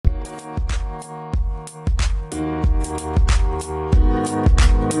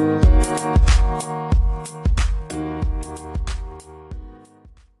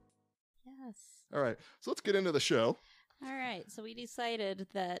get into the show. All right. So we decided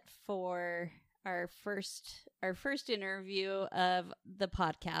that for our first interview of the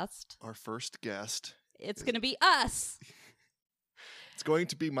podcast, Our first guest. it's going to be us. It's going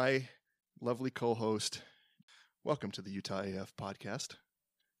to be my lovely co-host. Welcome to the Utah AF podcast.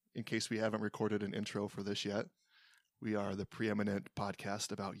 In case we haven't recorded an intro for this yet, we are the preeminent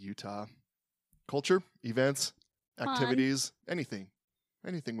podcast about Utah culture, events, activities, anything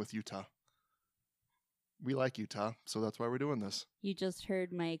with Utah. We like Utah, so that's why we're doing this. You just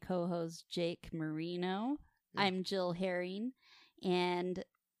heard my co-host Jake Marino. Yeah. I'm Jill Herring, and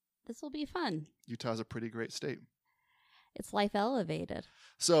this will be fun. Utah's a pretty great state. It's life elevated.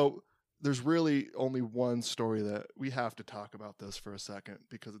 So there's really only one story that we have to talk about this for a second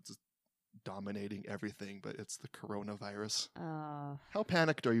because it's dominating everything, but it's the coronavirus. How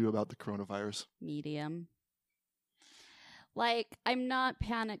panicked are you about the coronavirus? Medium. Like, I'm not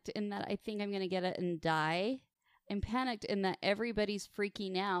panicked in that I think I'm going to get it and die. I'm panicked in that everybody's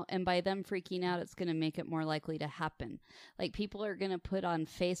freaking out, and by them freaking out, it's going to make it more likely to happen. Like, people are going to put on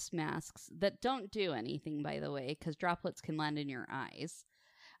face masks that don't do anything, by the way, because droplets can land in your eyes.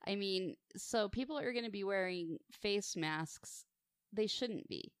 I mean, so people are going to be wearing face masks. They shouldn't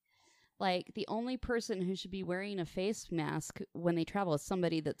be. Like, the only person who should be wearing a face mask when they travel is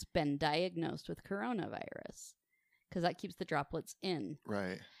somebody that's been diagnosed with coronavirus, because that keeps the droplets in.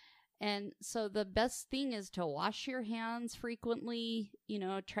 Right. And so the best thing is to wash your hands frequently. You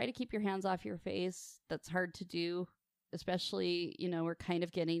know, try to keep your hands off your face. That's hard to do, especially, you know, we're kind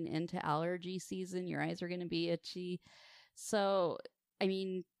of getting into allergy season. Your eyes are going to be itchy. So, I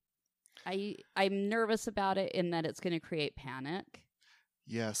mean, I'm nervous about it in that it's going to create panic.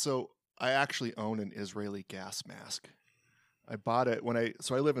 Yeah, so I actually own an Israeli gas mask. I bought it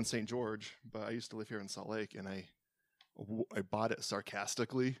I live in St. George, but I used to live here in Salt Lake, and I bought it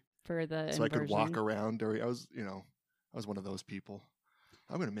sarcastically for the so I could walk around during. I was one of those people.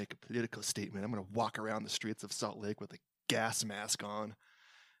 I'm going to make a political statement. I'm going to walk around the streets of Salt Lake with a gas mask on,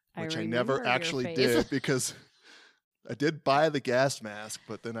 which I never actually did because I did buy the gas mask,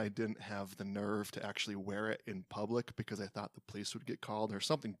 but then I didn't have the nerve to actually wear it in public because I thought the police would get called or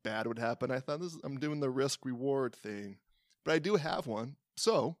something bad would happen. I thought I'm doing the risk-reward thing, but I do have one.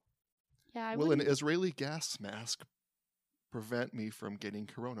 So, will an Israeli gas mask prevent me from getting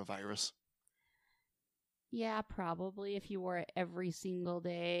coronavirus? Yeah, probably if you wore it every single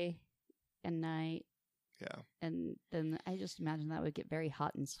day and night. Yeah. And then I just imagine that would get very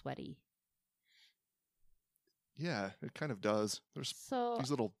hot and sweaty. Yeah, it kind of does. There's these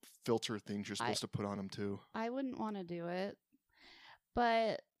little filter things you're supposed to put on them too. I wouldn't want to do it,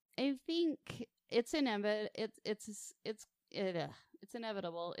 but I think it's inevitable. It's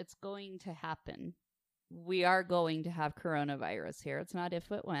inevitable. It's going to happen. We are going to have coronavirus here. It's not if,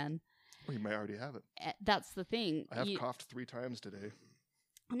 but when. Well, you might already have it. That's the thing. I have coughed 3 times today.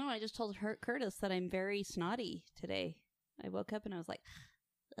 No, I just told Curtis that I'm very snotty today. I woke up and I was like,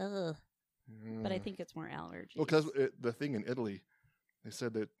 ugh. But I think it's more allergies. Well, because the thing in Italy, they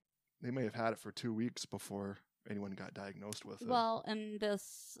said that they may have had it for 2 weeks before anyone got diagnosed with it. Well, and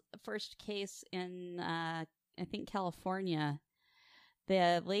this first case in, I think, California,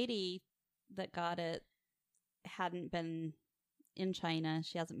 the lady that got it hadn't been in China.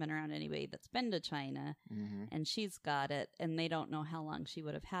 She hasn't been around anybody that's been to China, and she's got it, and they don't know how long she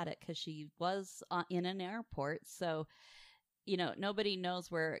would have had it because she was in an airport. So, you know, nobody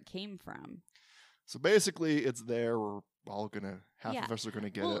knows where it came from. So basically, it's there. We're all half of us are going to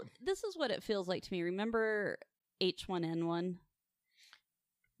get it. This is what it feels like to me. Remember H1N1?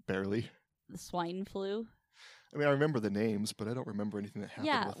 Barely. The swine flu? I mean, I remember the names, but I don't remember anything that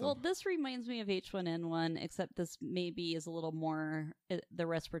happened with them. Well, this reminds me of H1N1, except this maybe is a little more, the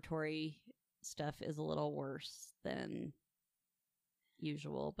respiratory stuff is a little worse than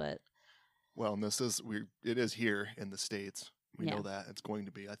usual, but... Well, and it is here in the States. We know that it's going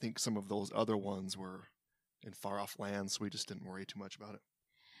to be. I think some of those other ones were in far off lands, so we just didn't worry too much about it.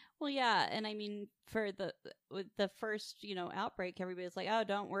 Well, yeah, and I mean, with the first, outbreak, everybody's like, oh,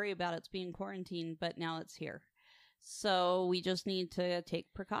 don't worry about it, it's being quarantined, but now it's here. So we just need to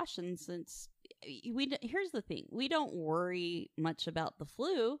take precautions. Here's the thing. We don't worry much about the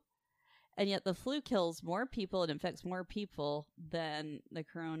flu, and yet the flu kills more people and infects more people than the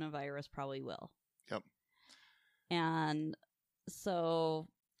coronavirus probably will. Yep. And so,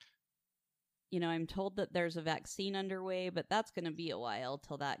 I'm told that there's a vaccine underway, but that's going to be a while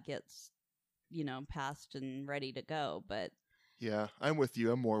till that gets, passed and ready to go. But yeah, I'm with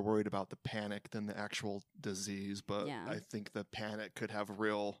you. I'm more worried about the panic than the actual disease, but I think the panic could have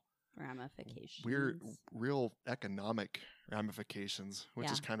real ramifications. Real economic ramifications, which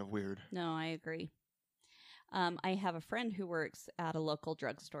is kind of weird. No, I agree. I have a friend who works at a local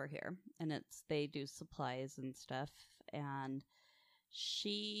drugstore here, and they do supplies and stuff. And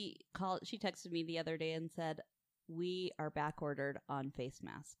she texted me the other day and said, "We are back ordered on face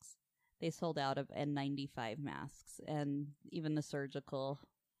masks. They sold out of N95 masks and even the surgical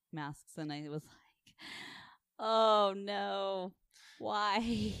masks." And I was like, "Oh no,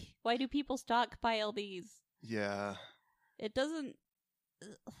 why? Why do people stockpile these?" Yeah, it doesn't.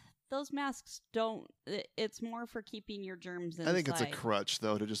 Those masks don't. It's more for keeping your germs inside. I think it's a crutch,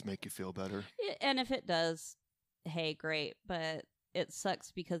 though, to just make you feel better. And if it does, hey, great. But it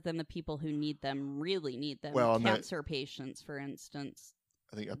sucks because then the people who need them really need them. Well, cancer patients, for instance.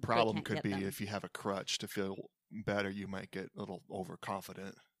 I think a problem could be if you have a crutch to feel better, you might get a little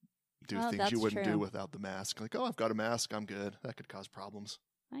overconfident. Do things you wouldn't do without the mask. Like, oh, I've got a mask, I'm good. That could cause problems.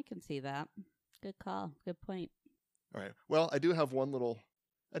 I can see that. Good call. Good point. All right. Well, I do have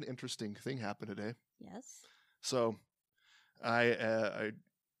an interesting thing happen today. Yes. So I'm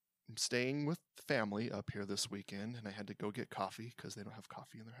staying with family up here this weekend, and I had to go get coffee because they don't have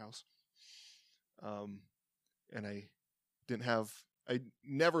coffee in their house. And I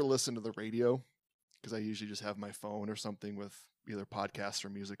never listen to the radio because I usually just have my phone or something with either podcasts or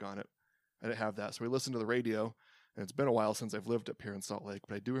music on it. I didn't have that. So we listened to the radio, and it's been a while since I've lived up here in Salt Lake,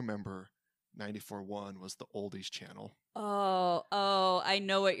 but I do remember 94.1 was the oldies channel. Oh, I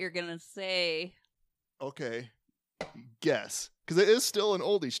know what you're going to say. Okay. Guess. Because it is still an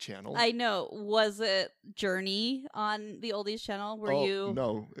oldies channel. I know. Was it Journey on the oldies channel?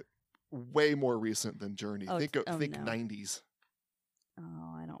 No. Way more recent than Journey. Think 90s.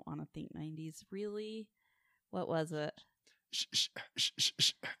 Oh, I don't want to think 90s. Really? What was it?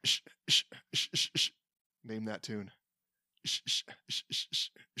 Name that tune.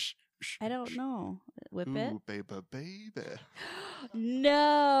 I don't know. Whip it? Ooh, baby.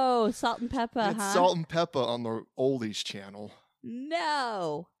 No. Salt N Pepa, It's Salt N Pepa on the oldies channel.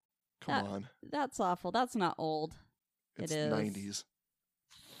 No. Come on. That's awful. That's not old. It's 90s.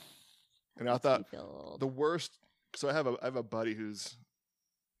 And I thought the worst. So I have a buddy who's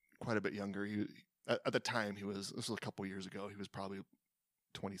quite a bit younger. At the time this was a couple years ago. He was probably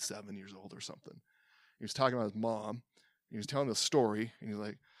 27 years old or something. He was talking about his mom. He was telling a story, and he's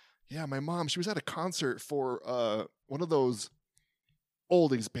like, "Yeah, my mom. She was at a concert for one of those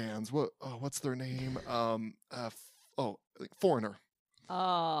oldies bands. What's their name? Like Foreigner."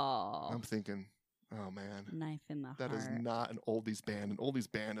 Oh. I'm thinking, oh man, knife in the heart. That is not an oldies band. An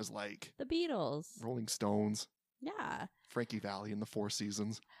oldies band is like the Beatles, Rolling Stones, yeah, Frankie Valli and the Four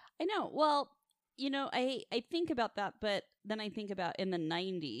Seasons. I know. Well, I think about that, but then I think about in the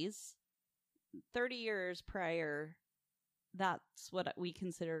 90s, 30 years prior. That's what we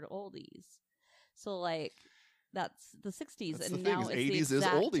considered oldies. So, like, that's the 60s. That's and the now thing, it's 80s is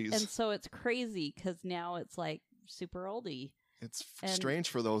oldies. And so it's crazy because now it's, like, super oldie. It's strange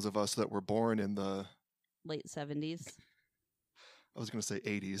for those of us that were born in the... late 70s. I was going to say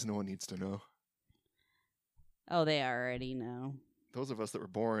 80s. No one needs to know. Oh, they already know. Those of us that were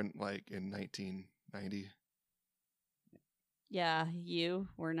born, like, in 1990... Yeah, you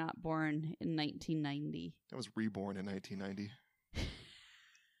were not born in 1990. I was reborn in 1990.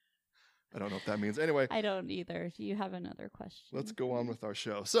 I don't know what that means. Anyway. I don't either. Do you have another question? Let's go on with our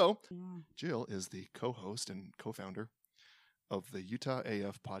show. So, Jill is the co-host and co-founder of the Utah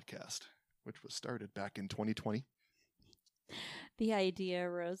AF podcast, which was started back in 2020. The idea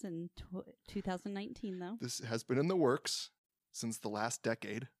arose in 2019, though. This has been in the works since the last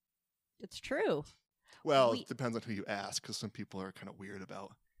decade. It's true. Well, it depends on who you ask, because some people are kind of weird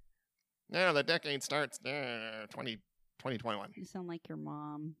about, no, the decade starts 2021. You sound like your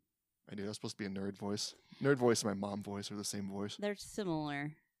mom. I do. That's supposed to be a nerd voice. Nerd voice and my mom voice are the same voice. They're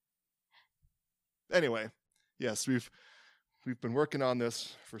similar. Anyway, yes, we've been working on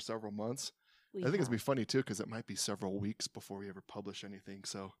this for several months. I think it's going to be funny, too, because it might be several weeks before we ever publish anything,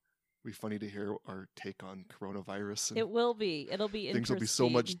 so... It'll be funny to hear our take on coronavirus. And it will be. It'll be interesting. Things will be so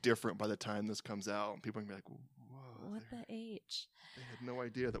much different by the time this comes out. And people are going to be like, whoa. What the H? They had no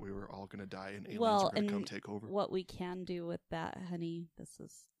idea that we were all going to die and aliens were going to come take over. What we can do with that, honey, this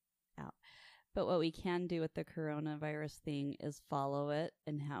is out. But what we can do with the coronavirus thing is follow it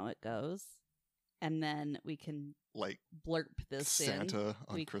and how it goes. And then we can like blurp this Santa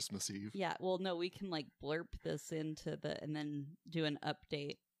on Christmas Eve. Yeah. Well, no, we can like blurp this into and then do an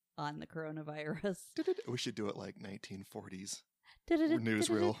update on the coronavirus. We should do it like 1940s.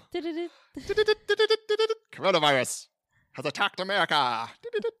 Newsreel. Coronavirus has attacked America.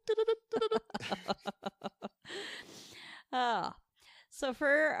 So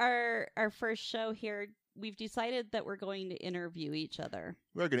for our first show here, we've decided that we're going to interview each other.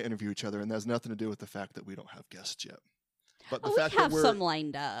 We're going to interview each other, and that has nothing to do with the fact that we don't have guests yet. But we have some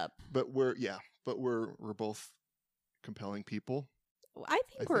lined up. But we're both compelling people. I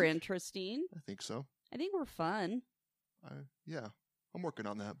think we're interesting. I think so. I think we're fun. Yeah, I'm working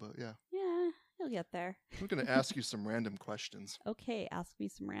on that, but yeah. Yeah, you'll get there. I'm going to ask you some random questions. Okay, ask me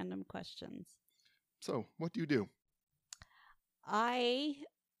some random questions. So, what do you do? I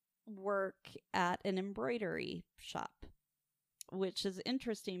work at an embroidery shop, which is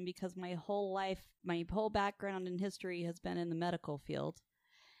interesting because my whole life, my whole background and history has been in the medical field,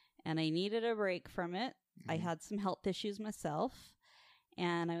 and I needed a break from it. I had some health issues myself,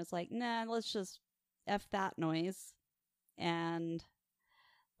 and I was like, nah, let's just F that noise, and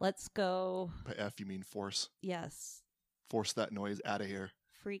let's go. By F, you mean force? Yes. Force that noise out of here.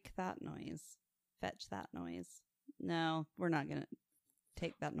 Freak that noise. Fetch that noise. No, we're not going to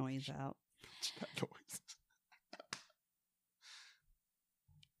take that noise out. That noise.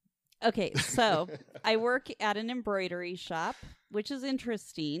 Okay, so I work at an embroidery shop, which is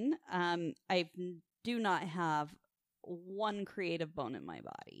interesting. I do not have one creative bone in my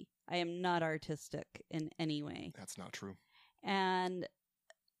body. I am not artistic in any way. That's not true. And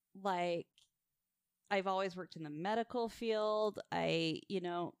like, I've always worked in the medical field.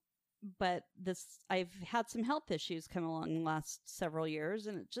 But I've had some health issues come along the last several years,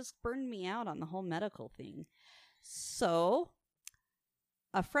 and it just burned me out on the whole medical thing. So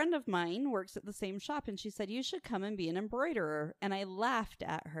a friend of mine works at the same shop, and she said, you should come and be an embroiderer. And I laughed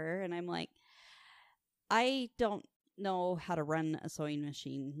at her, and I'm like, I don't know how to run a sewing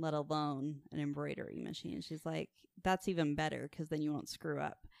machine, let alone an embroidery machine. And she's like, that's even better because then you won't screw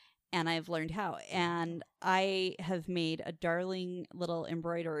up. And I've learned how. And I have made a darling little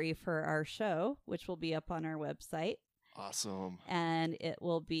embroidery for our show, which will be up on our website. Awesome. And it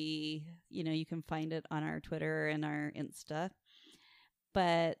will be, you can find it on our Twitter and our Insta.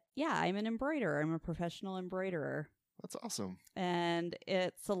 But yeah, I'm an embroiderer. I'm a professional embroiderer. That's awesome. And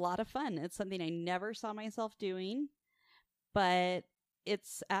it's a lot of fun. It's something I never saw myself doing, but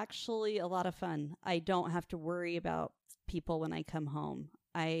it's actually a lot of fun. I don't have to worry about people when I come home.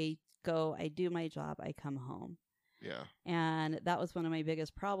 I do my job, I come home. Yeah. And that was one of my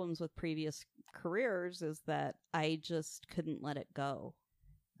biggest problems with previous careers, is that I just couldn't let it go.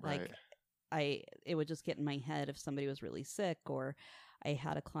 Right. Like it would just get in my head if somebody was really sick, or I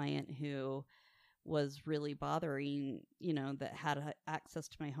had a client who was really bothering, that had access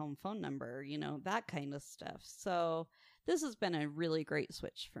to my home phone number, that kind of stuff. So this has been a really great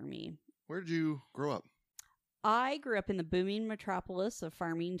switch for me. Where did you grow up? I grew up in the booming metropolis of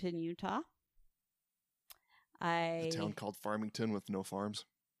Farmington, Utah. A town called Farmington with no farms?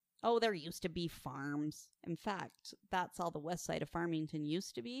 Oh, there used to be farms. In fact, that's all the west side of Farmington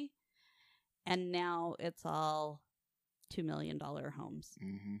used to be. And now it's all $2 million homes,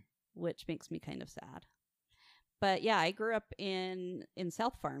 which makes me kind of sad. But yeah, I grew up in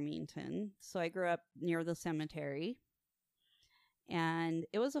South Farmington. So I grew up near the cemetery. And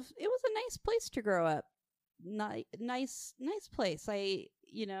it was a nice place to grow up. Nice place. I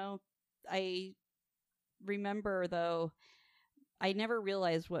remember, though, I never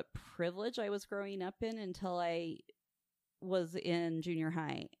realized what privilege I was growing up in until I was in junior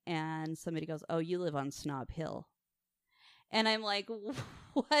high, and somebody goes, oh, you live on Snob Hill. And I'm like,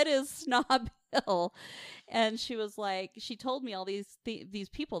 what is Snob Hill? And she was like, she told me all these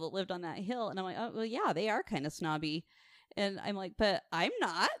people that lived on that hill. And I'm like, oh, well, yeah, they are kind of snobby. And I'm like, but I'm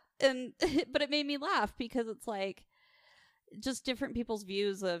not. But it made me laugh because it's like just different people's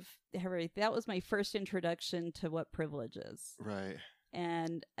views of everything. That was my first introduction to what privilege is. Right.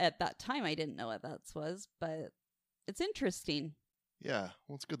 And at that time, I didn't know what that was, but it's interesting. Yeah.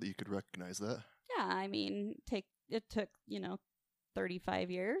 Well, it's good that you could recognize that. Yeah. I mean, it took,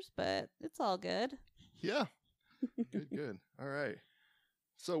 35 years, but it's all good. Yeah. Good. All right.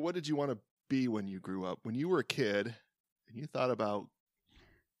 So what did you want to be when you grew up? When you were a kid and you thought about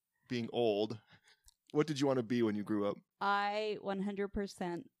being old, what did you want to be when you grew up? I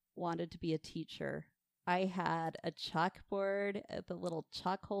 100% wanted to be a teacher. I had a chalkboard, the little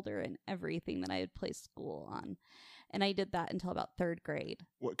chalk holder, and everything that I would play school on. And I did that until about third grade.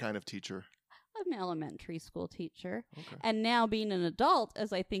 What kind of teacher? I'm an elementary school teacher. Okay. And now being an adult,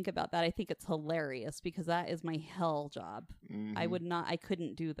 as I think about that, I think it's hilarious because that is my hell job. Mm-hmm. I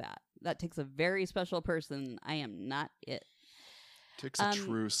couldn't do that. That takes a very special person. I am not it. Takes a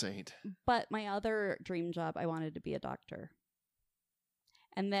true saint. But my other dream job, I wanted to be a doctor.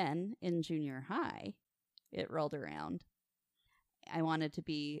 And then in junior high, it rolled around. I wanted to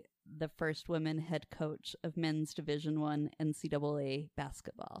be the first women head coach of men's Division I NCAA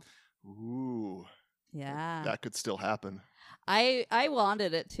basketball. Ooh, Yeah. That could still happen. I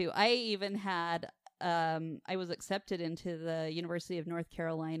wanted it to. I even had, I was accepted into the University of North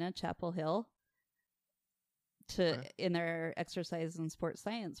Carolina, Chapel Hill, in their exercise and sports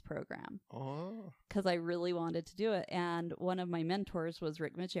science program. Oh. Because I really wanted to do it. And one of my mentors was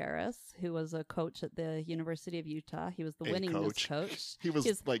Rick Majerus, who was a coach at the University of Utah. He was the winningest coach. He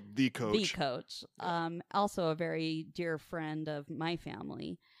was like the coach. The coach. Yeah. Also a very dear friend of my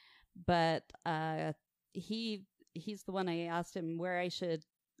family. But he's the one. I asked him where I should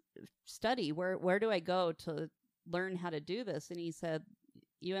study. Where do I go to learn how to do this? And he said,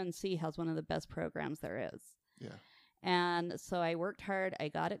 UNC has one of the best programs there is. Yeah. And so I worked hard. I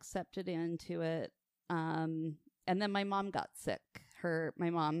got accepted into it. And then my mom got sick. My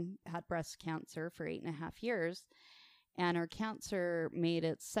mom had breast cancer for 8.5 years. And her cancer made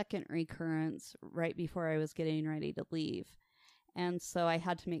its second recurrence right before I was getting ready to leave. And so I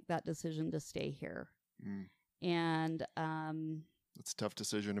had to make that decision to stay here. Mm. And that's a tough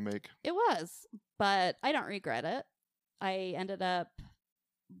decision to make. It was, but I don't regret it. I ended up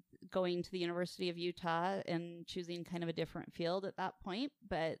going to the University of Utah and choosing kind of a different field at that point,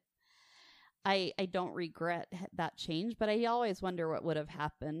 but I don't regret that change, but I always wonder what would have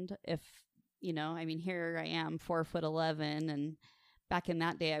happened if, I mean, here I am 4'11", and back in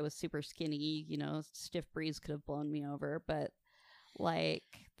that day I was super skinny, stiff breeze could have blown me over, but like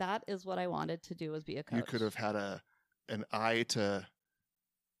that is what I wanted to do, was be a coach. You could have had an eye to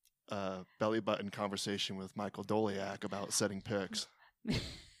belly button conversation with Michael Doliak about setting picks.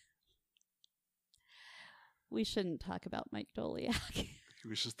 We shouldn't talk about Mike Doliak. He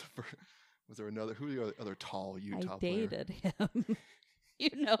was just the first. Was there another? Who was the other tall Utah player? I dated him. You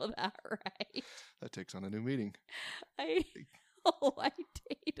know that, right? That takes on a new meaning. I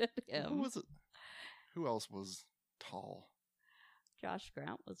dated him. Who was it? Who else was tall? Josh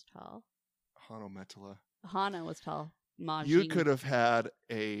Grant was tall. Hano Metala. Hana was tall. Ma You Jing. could have had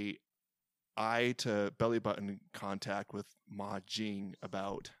a eye to belly button contact with Ma Jing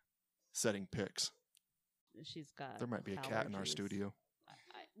about setting picks. She's got. There might be a cat in our studio.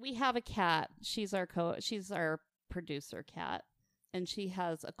 We have a cat. She's our producer cat, and she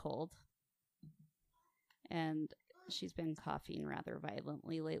has a cold, and she's been coughing rather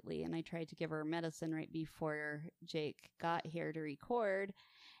violently lately. And I tried to give her medicine right before Jake got here to record,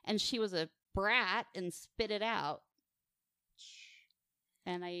 and she was a brat and spit it out.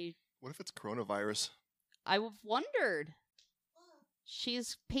 And what if it's coronavirus? I've wondered.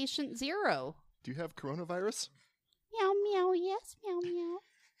 She's patient 0. Do you have coronavirus? Meow, meow, yes, meow, meow.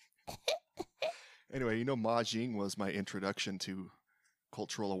 Anyway, Ma Jing was my introduction to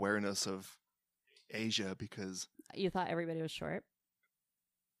cultural awareness of Asia, because... You thought everybody was short?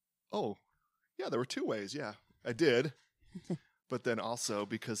 Oh, yeah, there were 2 ways, yeah. I did. But then also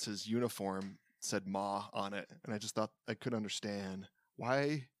because his uniform said Ma on it, and I just thought I couldn't understand.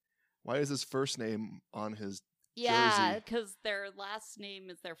 Why is his first name on his Yeah, because their last name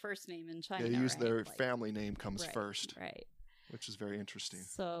is their first name in China. Yeah, right? their family name comes first. Right. Which is very interesting.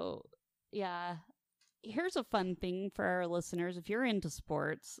 So, yeah. Here's a fun thing for our listeners. If you're into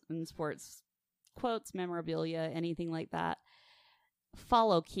sports and sports quotes, memorabilia, anything like that,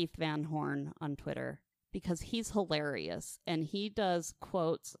 follow Keith Van Horn on Twitter, because he's hilarious. And he does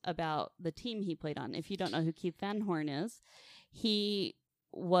quotes about the team he played on. If you don't know who Keith Van Horn is, he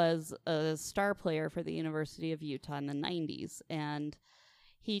was a star player for the University of Utah in the 90s, and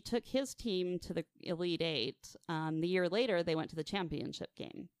he took his team to the Elite Eight. The year later, they went to the championship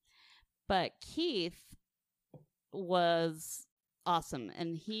game. But Keith was awesome,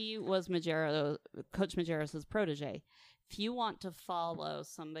 and he was Coach Majerus' protege. If you want to follow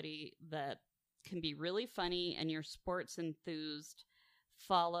somebody that can be really funny and you're sports enthused,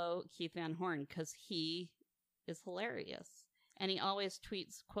 follow Keith Van Horn, because he is hilarious. And he always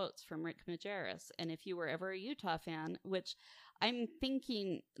tweets quotes from Rick Majerus. And if you were ever a Utah fan, which I'm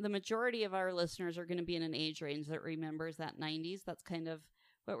thinking the majority of our listeners are going to be in an age range that remembers that 90s. That's kind of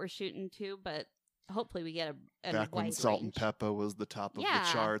what we're shooting to. But hopefully we get a back when Salt N Pepa was the top of the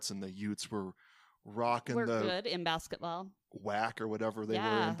charts and the Utes were rocking we're good in basketball. WAC or whatever they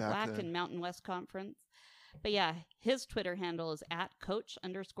were in back WAC then. and Mountain West Conference. But yeah, his Twitter handle is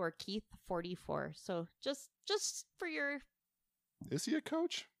 @coach_Keith44. So just for your... Is he a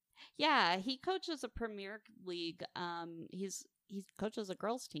coach? Yeah, he coaches a Premier League. He coaches a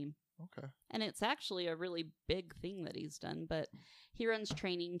girls team. Okay. And it's actually a really big thing that he's done, but he runs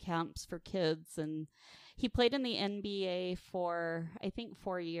training camps for kids, and he played in the NBA for, I think,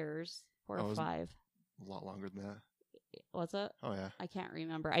 4 years, 4 or 5. A lot longer than that. Was it? Oh, yeah. I can't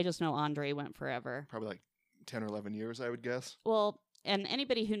remember. I just know Andre went forever. Probably like 10 or 11 years, I would guess. Well, And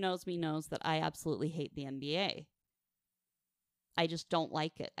anybody who knows me knows that I absolutely hate the NBA. I just don't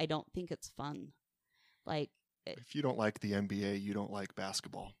like it. I don't think it's fun. Like, if you don't like the NBA, you don't like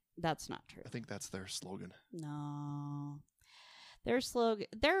basketball. That's not true. I think that's their slogan. No. Their slogan,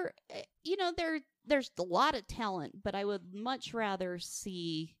 there's a lot of talent, but I would much rather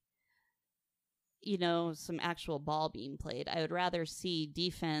see, some actual ball being played. I would rather see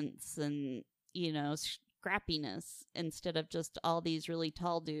defense and, scrappiness instead of just all these really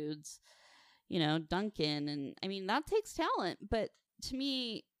tall dudes, dunking. And I mean, that takes talent, but to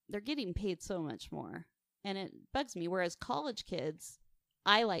me, they're getting paid so much more. And it bugs me. Whereas college kids,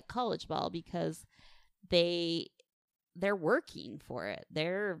 I like college ball because they're working for it.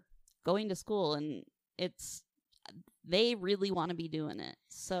 They're going to school and they really want to be doing it.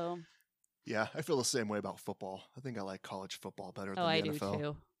 So yeah, I feel the same way about football. I think I like college football better than the I NFL. do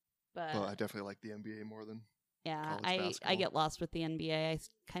too. But I definitely like the NBA more than college basketball. I get lost with the NBA. I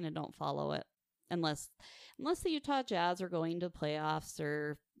kind of don't follow it unless the Utah Jazz are going to playoffs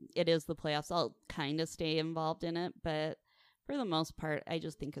or it is the playoffs. I'll kind of stay involved in it, but for the most part, I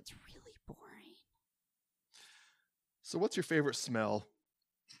just think it's really boring. So what's your favorite smell?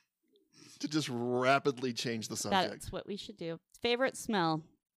 To just rapidly change the subject. That's what we should do. Favorite smell?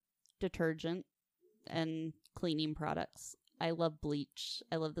 Detergent and cleaning products. I love bleach.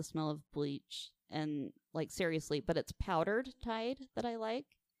 I love the smell of bleach. And, seriously, but it's powdered Tide that I like.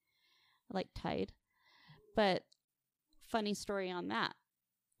 I like Tide. But, funny story on that.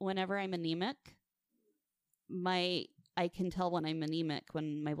 Whenever I'm anemic, I can tell when I'm anemic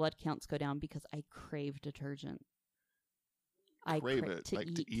when my blood counts go down because I crave detergent. I crave it?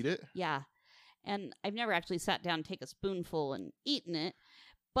 To eat it? Yeah. And I've never actually sat down, take a spoonful and eaten it.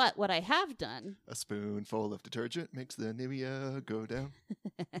 But what I have done... A spoonful of detergent makes the anemia go down.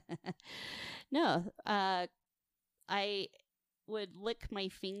 No. I would lick my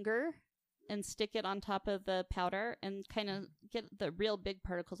finger and stick it on top of the powder and kind of get the real big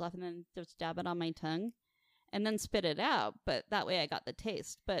particles off and then just dab it on my tongue and then spit it out. But that way I got the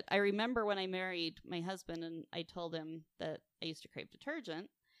taste. But I remember when I married my husband and I told him that I used to crave detergent,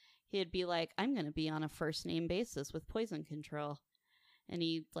 he'd be like, I'm going to be on a first name basis with poison control. And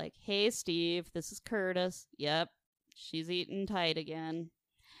he'd like, hey, Steve, this is Curtis. Yep, she's eating Tide again.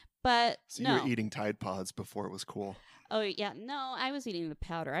 But so you were eating Tide Pods before it was cool. Oh, yeah. No, I was eating the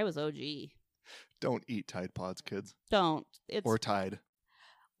powder. I was OG. Don't eat Tide Pods, kids. Don't. Or Tide.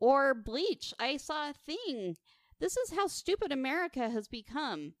 Or bleach. I saw a thing. This is how stupid America has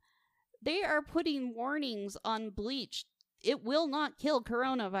become. They are putting warnings on bleach. It will not kill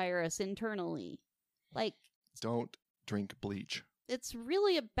coronavirus internally. Don't drink bleach. It's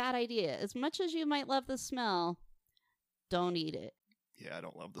really a bad idea. As much as you might love the smell, don't eat it. Yeah, I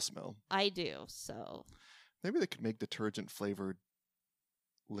don't love the smell. I do, so. Maybe they could make detergent flavored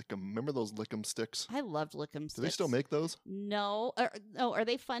Lickum. Remember those Lickum sticks? I loved Lickum sticks. Do they still make those? No. Are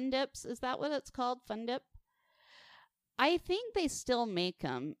they Fun Dips? Is that what it's called? Fun Dip? I think they still make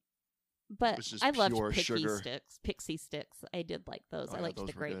them. But I loved Pixie sticks. I did like those. I liked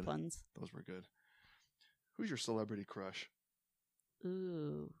the grape ones. Those were good. Who's your celebrity crush?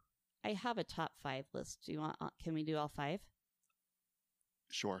 Ooh, I have a top 5 list. Do you want? Can we do all 5?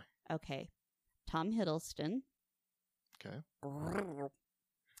 Sure. Okay. Tom Hiddleston. Okay. Don't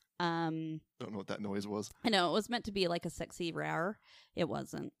know what that noise was. I know it was meant to be like a sexy roar. It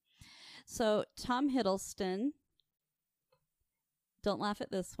wasn't. So Tom Hiddleston. Don't laugh at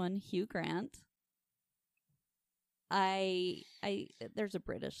this one. Hugh Grant. There's a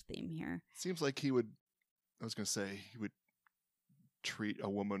British theme here. Seems like he would treat a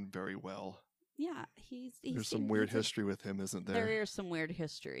woman very well. Yeah, there's some weird history with him, isn't there? There is some weird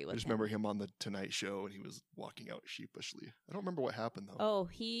history with him. I just remember him on the Tonight Show, and he was walking out sheepishly. I don't remember what happened though. Oh,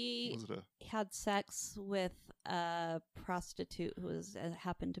 he had sex with a prostitute who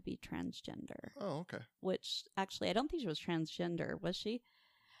happened to be transgender. Oh, okay. Which actually, I don't think she was transgender. Was she?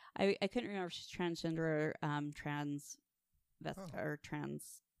 I couldn't remember if she's transgender or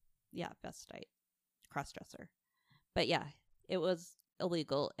vestite, crossdresser. But yeah, it was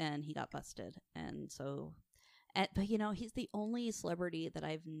illegal and he got busted. And so, but he's the only celebrity that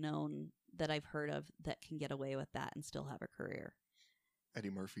I've known, that I've heard of, that can get away with that and still have a career.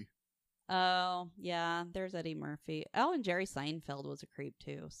 Eddie Murphy. Oh, yeah, there's Eddie Murphy. Oh, and Jerry Seinfeld was a creep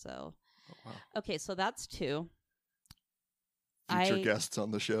too. So, oh, wow. Okay, so that's 2. Future guests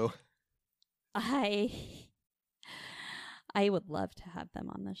on the show. I would love to have them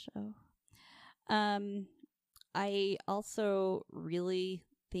on the show. I also really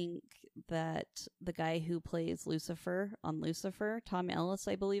think that the guy who plays Lucifer on Lucifer, Tom Ellis,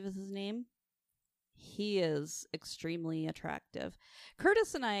 I believe is his name, He is extremely attractive.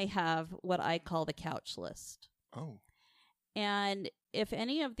 Curtis and I have what I call the couch list. Oh. And if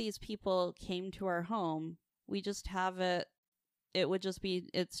any of these people came to our home, we just have it. It would just be,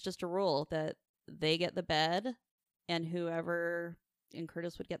 it's just a rule that they get the bed and whoever, and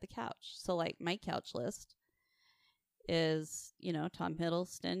Curtis would get the couch. So like my couch list is, you know, Tom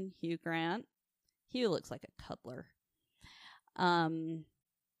Hiddleston, Hugh Grant. Hugh looks like a cuddler. Tom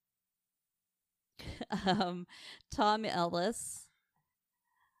Ellis,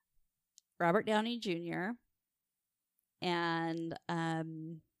 Robert Downey Jr., and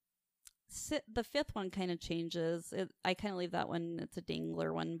the fifth one kind of changes. I kind of leave that one. It's a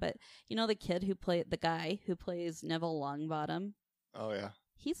dangler one, but you know the guy who plays Neville Longbottom. Oh yeah,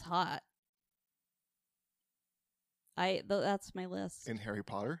 he's hot. That's my list. In Harry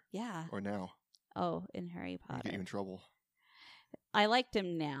Potter? Yeah. Or now? Oh, in Harry Potter. Get you in trouble. I liked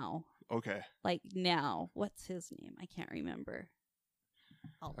him now. Okay. Like now. What's his name? I can't remember.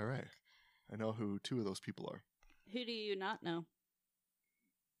 All right. I know who two of those people are. Who do you not know?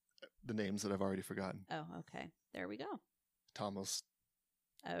 The names that I've already forgotten. Oh, okay. There we go. Thomas.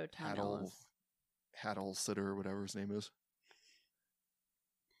 Oh, Tom Ellis. Haddle Sitter, whatever his name is.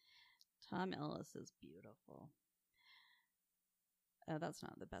 Tom Ellis is beautiful. Oh, that's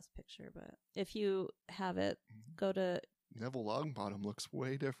not the best picture, but if you have it, go to... Neville Longbottom looks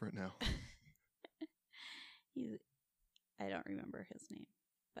way different now. I don't remember his name,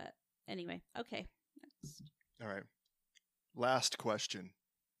 but anyway, okay. Next. All right. Last question.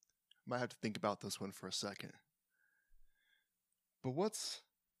 Might have to think about this one for a second. But what's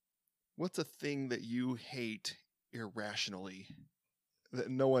a thing that you hate irrationally that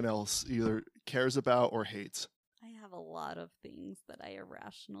no one else either cares about or hates? I have a lot of things that I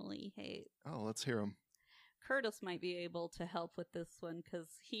irrationally hate. Oh, let's hear them. Curtis might be able to help with this one because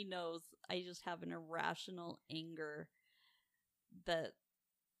he knows I just have an irrational anger that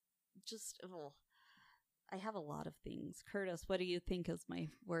just, I have a lot of things. Curtis, what do you think is my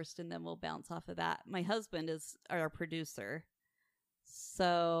worst? And then we'll bounce off of that. My husband is our producer,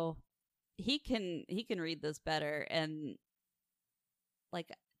 so he can read this better. And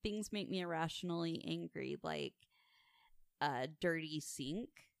like things make me irrationally angry, like a dirty sink.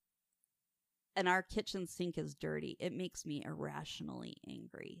 And our kitchen sink is dirty. It makes me irrationally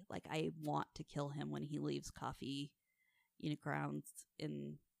angry. Like I want to kill him when he leaves coffee, grounds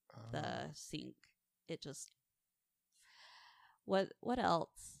in the sink. It just. What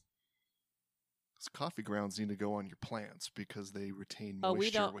else? Those coffee grounds need to go on your plants because they retain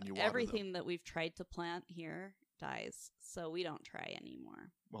moisture when you water everything them. That we've tried to plant here dies, so we don't try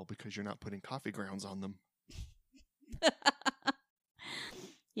anymore. Well, because you're not putting coffee grounds on them.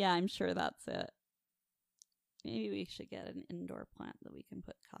 Yeah, I'm sure that's it. Maybe we should get an indoor plant that we can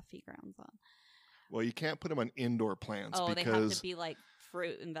put coffee grounds on. Well, you can't put them on indoor plants because they have to be like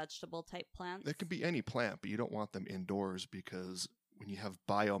fruit and vegetable type plants. They can be any plant, but you don't want them indoors because when you have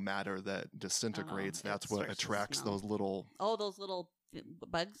biomatter that disintegrates, that's what attracts those little those little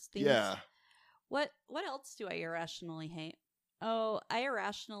bugs things. Yeah. What else do I irrationally hate? Oh, I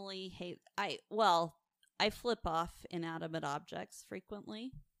irrationally hate I flip off inanimate objects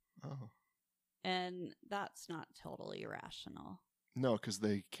frequently. Oh. And that's not totally irrational. No, because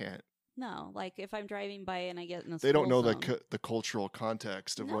they can't. No, like if I'm driving by and I get in a they school don't know zone, the cultural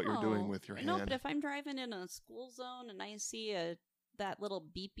context of what you're doing with your hand. No, but if I'm driving in a school zone and I see that little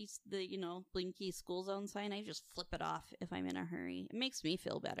beepy, blinky school zone sign, I just flip it off if I'm in a hurry. It makes me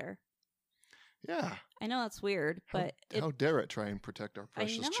feel better. Yeah. I know that's weird, but how dare it try and protect our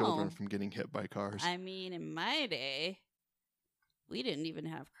precious children from getting hit by cars? I mean, in my day, we didn't even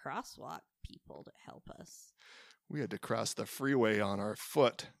have crosswalk people to help us. We had to cross the freeway on our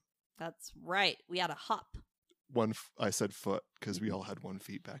foot. That's right. We had a hop. I said foot because we all had 1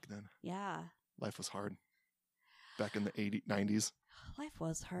 foot back then. Yeah. Life was hard back in the 90s. Life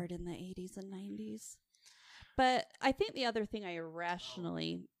was hard in the 80s and 90s. But I think the other thing I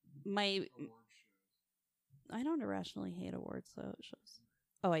irrationally... I don't irrationally hate award shows.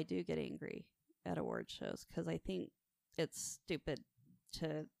 Oh, I do get angry at award shows because I think it's stupid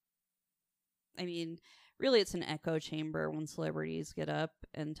to... I mean, really it's an echo chamber when celebrities get up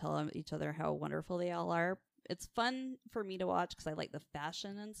and tell each other how wonderful they all are. It's fun for me to watch because I like the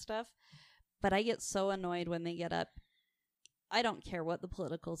fashion and stuff, but I get so annoyed when they get up. I don't care what the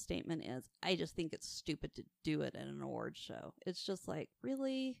political statement is. I just think it's stupid to do it at an award show. It's just like,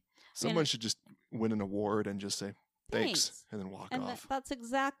 really? Someone should just win an award and just say, thanks, and then walk off. That's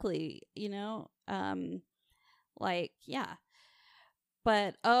exactly, yeah.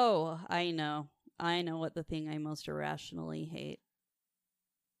 But, I know what the thing I most irrationally hate.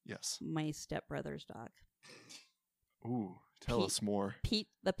 Yes. My stepbrother's dog. Ooh, tell us more. Pete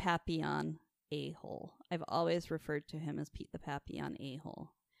the Papillon A-hole. I've always referred to him as Pete the Papillon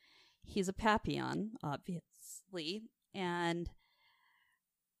A-hole. He's a Papillon, obviously, and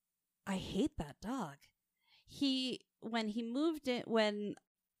I hate that dog. When he moved in,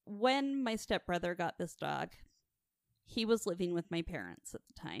 when my stepbrother got this dog, he was living with my parents at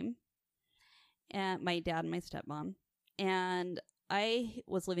the time, and my dad and my stepmom, and I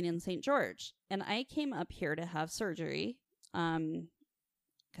was living in St. George, and I came up here to have surgery,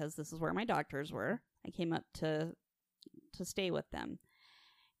 because this is where my doctors were. I came up to stay with them,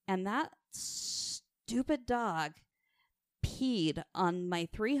 and that stupid dog peed on my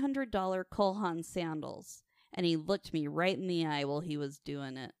 $300 Kolhan sandals, and he looked me right in the eye while he was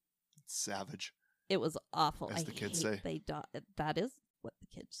doing it. Savage. It was awful. As the kids say. That is what the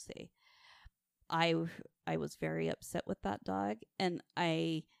kids say. I was very upset with that dog, and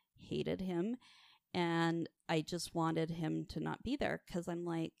I hated him, and I just wanted him to not be there, because I'm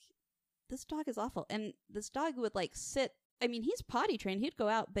like, this dog is awful. And this dog would like sit, I mean, he's potty trained, he'd go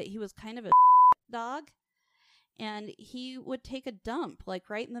out, but he was kind of a dog, and he would take a dump like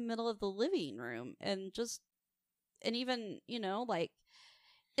right in the middle of the living room, and even, like,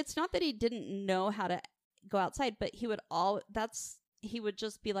 it's not that he didn't know how to go outside, but he would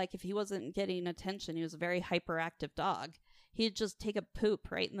just be like, if he wasn't getting attention, he was a very hyperactive dog, he'd just take a poop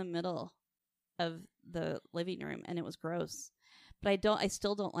right in the middle of the living room, and it was gross. But I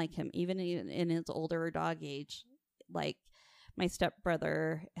still don't like him, even in his older dog age. Like, my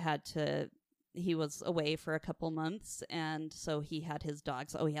stepbrother he was away for a couple months, and so he had his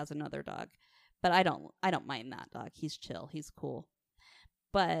dogs. Oh, he has another dog. But I don't mind that dog. He's chill. He's cool.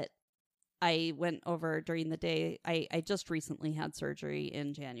 But I went over during the day. I just recently had surgery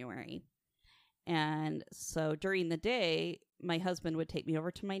in January. And so during the day, my husband would take me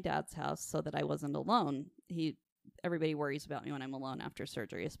over to my dad's house so that I wasn't alone. Everybody worries about me when I'm alone after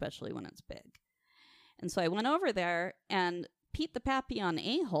surgery, especially when it's big. And so I went over there, and Pete the Papillon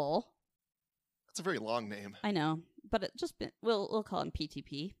A-hole. That's a very long name. I know, but we'll call him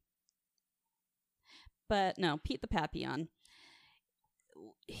PTP. But no, Pete the Papillon.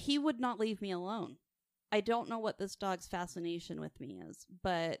 He would not leave me alone. I don't know what this dog's fascination with me is,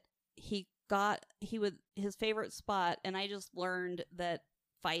 but his favorite spot, and I just learned that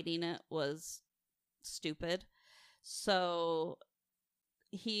fighting it was stupid. So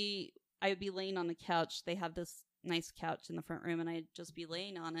I would be laying on the couch. They have this nice couch in the front room, and I'd just be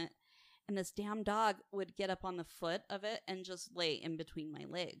laying on it, and this damn dog would get up on the foot of it and just lay in between my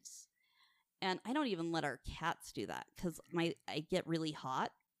legs. And I don't even let our cats do that, because I get really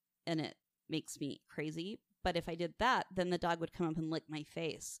hot and it makes me crazy. But if I did that, then the dog would come up and lick my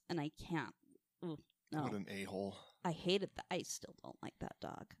face, and I can't. Ooh, no. What an a-hole. I hated that. I still don't like that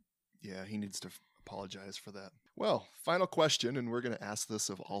dog. Yeah, he needs to apologize for that. Well, final question, and we're going to ask this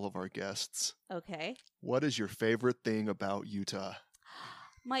of all of our guests. Okay. What is your favorite thing about Utah?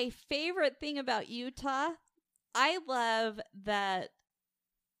 My favorite thing about Utah, I love that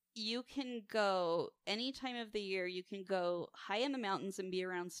you can go any time of the year. You can go high in the mountains and be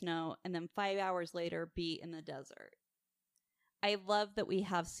around snow, and then 5 hours later be in the desert. I love that we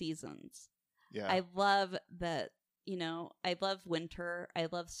have seasons. Yeah. I love that, I love winter. I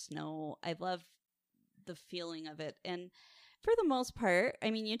love snow. I love the feeling of it. And for the most part,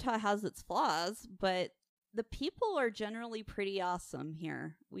 I mean, Utah has its flaws, but the people are generally pretty awesome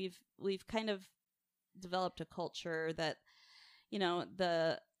here. We've kind of developed a culture that,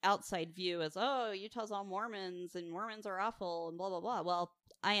 the outside view is, oh, Utah's all Mormons and Mormons are awful and blah, blah, blah. Well,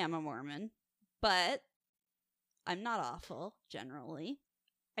 I am a Mormon, but I'm not awful generally.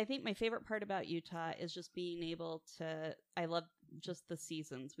 I think my favorite part about Utah is just being able I love just the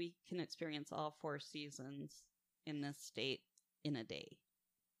seasons. We can experience all 4 seasons in this state in a day.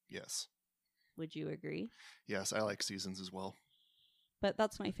 Yes. Would you agree? Yes, I like seasons as well. But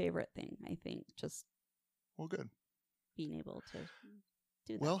that's my favorite thing, I think. Just good. Being able to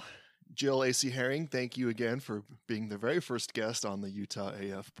do that. Well, Jill A.C. Herring, thank you again for being the very first guest on the Utah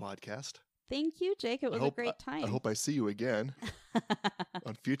AF podcast. Thank you, Jake. It was a great time. I hope I see you again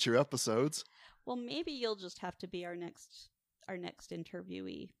on future episodes. Well, maybe you'll just have to be our next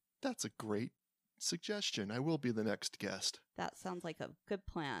interviewee. That's a great suggestion. I will be the next guest. That sounds like a good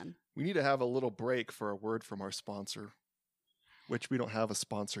plan. We need to have a little break for a word from our sponsor, which we don't have a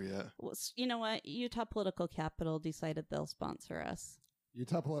sponsor yet. Well, you know what? Utah Political Capital decided they'll sponsor us.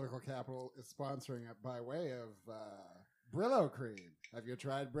 Utah Political Capital is sponsoring it by way of Brillo Cream. Have you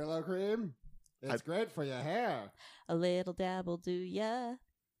tried Brillo Cream? It's great for your hair. A little dab will do ya.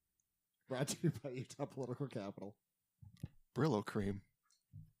 Brought to you by Utah Political Capital. Brillo Cream.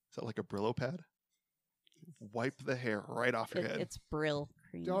 Is that like a Brillo pad? Wipe the hair right off your head. It's Brill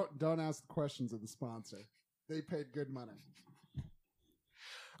cream. Don't ask questions of the sponsor. They paid good money.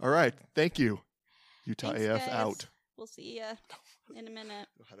 All right. Thank you. Utah Thanks, AF guys. out. We'll see ya in a minute.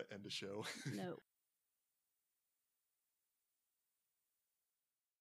 Know how to end a show. No.